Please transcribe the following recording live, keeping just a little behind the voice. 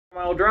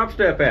I'll drop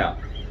step out.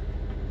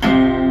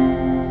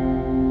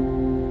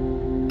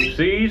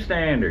 C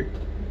standard.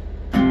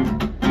 I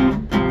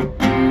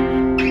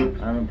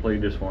haven't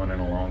played this one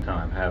in a long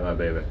time, have I,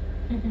 baby?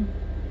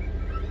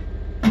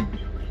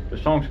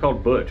 This song's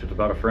called Butch. It's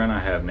about a friend I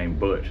have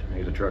named Butch.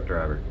 He's a truck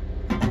driver.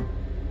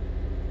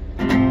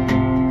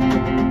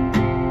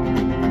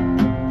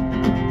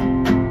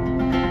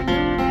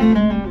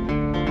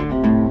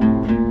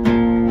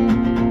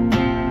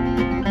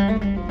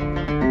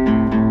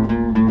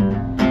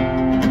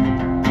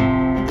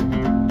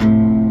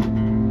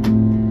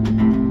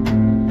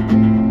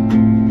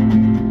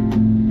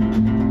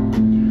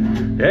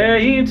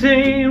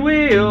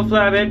 18-wheel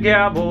flatbed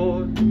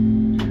cowboy,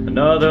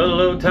 another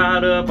load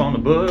tied up on the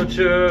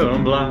butcher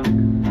block.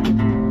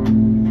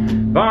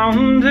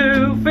 Born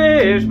to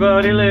fish,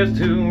 but he lives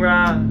to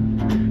ride,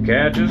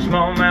 catch a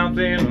smallmouth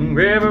in the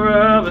river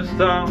of his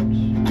thoughts.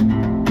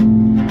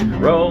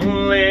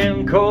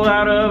 Rolling coal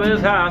out of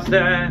his high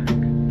stack,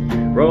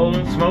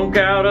 rolling smoke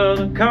out of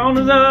the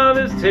corners of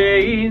his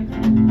teeth.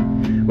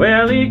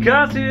 Well, he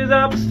cusses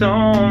up a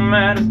storm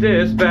at his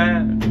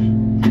dispatch,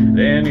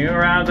 then he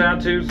rides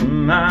out to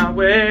some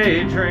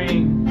highway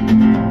dream.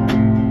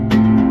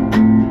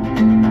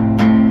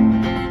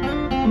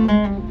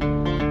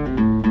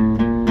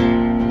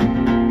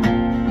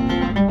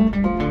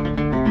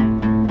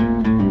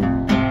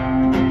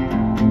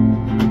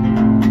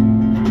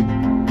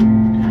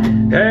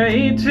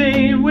 Hey,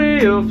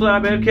 18-wheel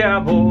flatbed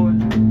cowboy,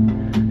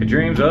 he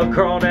dreams of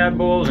crawdad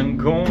boils and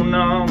corn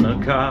on the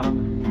cob.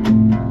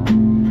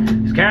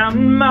 He's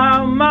counting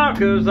mile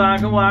markers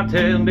like a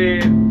white-tailed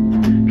deer,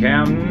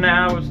 counting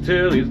hours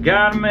till he's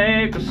gotta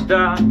make a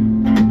stop.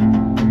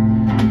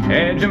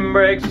 Engine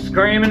brakes are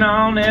screaming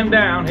on them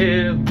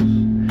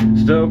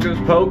downhills, Stoker's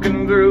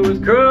poking through his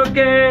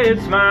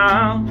crooked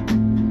smile.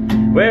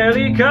 Well,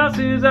 he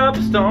cusses up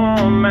a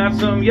storm at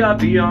some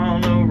yuppie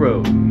on the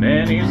road,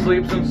 and he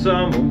sleeps in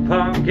some old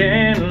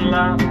parking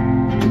lot.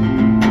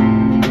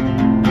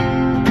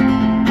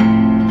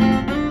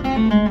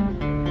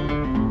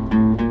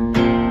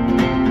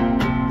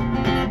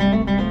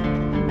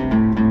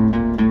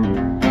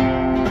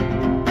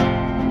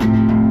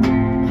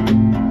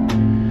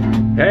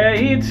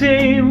 Hey,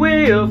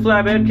 18-wheel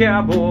flatbed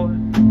cowboy,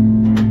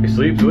 he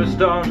sleeps with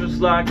stars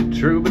just like a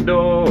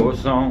troubadour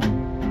song.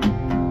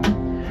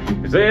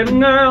 His little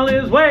girl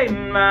is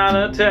waiting by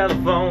the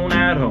telephone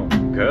at home,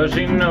 'cause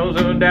she knows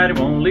her daddy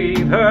won't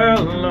leave her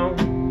alone.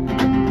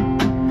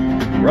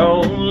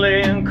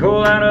 Rolling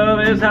coal out of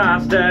his high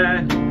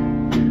stack,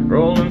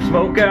 rolling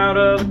smoke out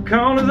of the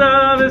corners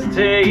of his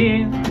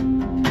teeth.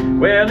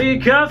 Well, he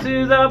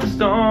cusses up a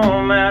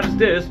storm at his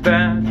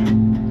dispatch,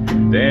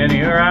 then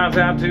he rides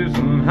out to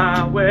some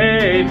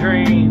highway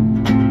dream.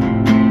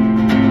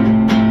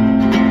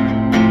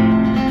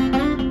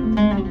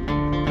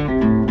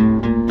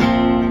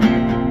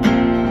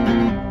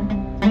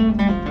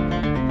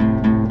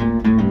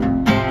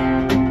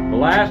 The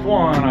last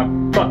one, I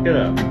fucked it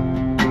up.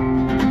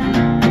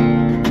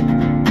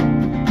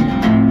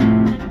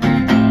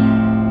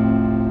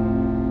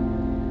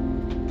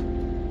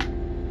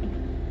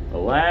 The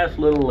last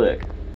little lick.